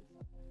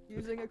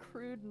using a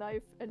crude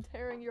knife and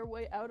tearing your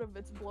way out of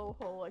its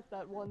blowhole like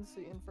that one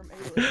scene from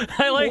Alien.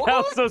 I like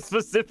how What? so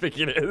specific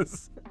it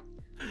is.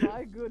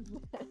 My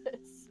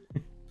goodness.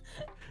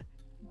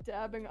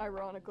 Dabbing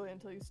ironically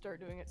until you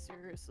start doing it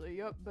seriously.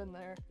 Yup, been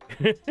there.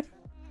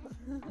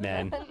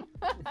 Man.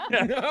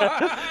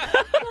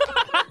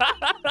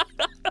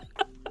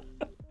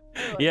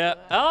 Yeah.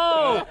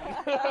 Oh!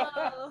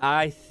 Oh,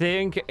 I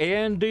think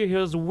Andy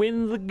has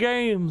win the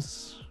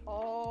games.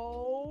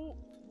 Oh,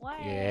 wow.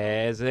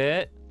 Is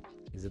it?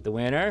 Is it the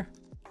winner?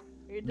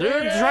 he The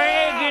did it!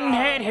 Dragon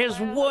Head has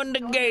Man, won the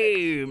let's do it.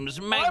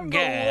 games, my I'm the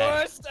guy.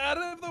 worst out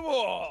of them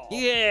all.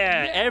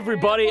 Yeah,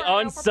 everybody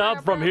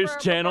unsub from his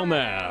channel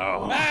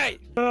now. Hey!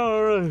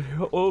 Alright,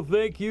 well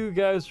thank you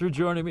guys for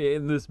joining me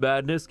in this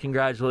madness.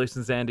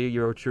 Congratulations, Andy,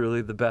 you're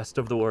truly the best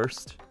of the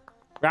worst.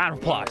 Round of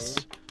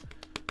applause.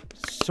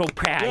 So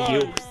proud of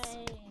you.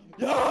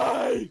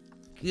 Yay!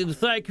 And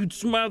thank you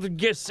to my other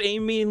guests,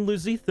 Amy and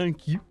Lizzy,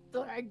 thank you.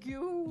 Thank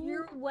you.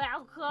 You're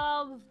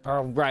welcome.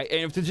 Alright,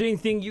 and if there's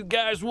anything you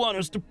guys want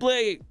us to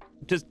play,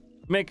 just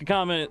make a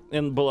comment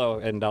in below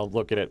and I'll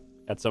look at it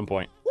at some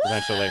point,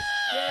 eventually.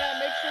 Yeah,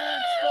 make sure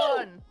it's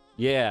fun.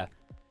 Yeah.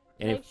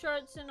 And Make if, sure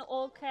it's in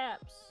all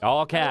caps.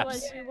 all caps.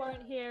 Otherwise, we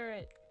won't hear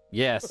it.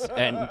 Yes,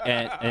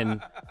 and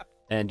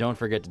don't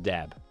forget to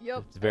dab.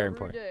 Yup. It's very every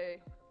important. Day.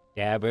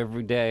 Dab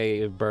every day,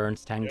 it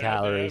burns 10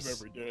 calories. Dab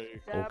every day.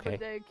 Dab Okay. a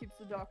day keeps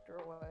the doctor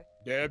away.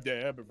 Dab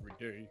every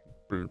day.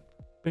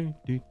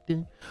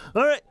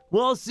 All right,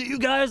 well, I'll see you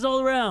guys all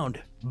around.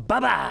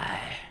 Bye-bye.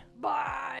 Bye.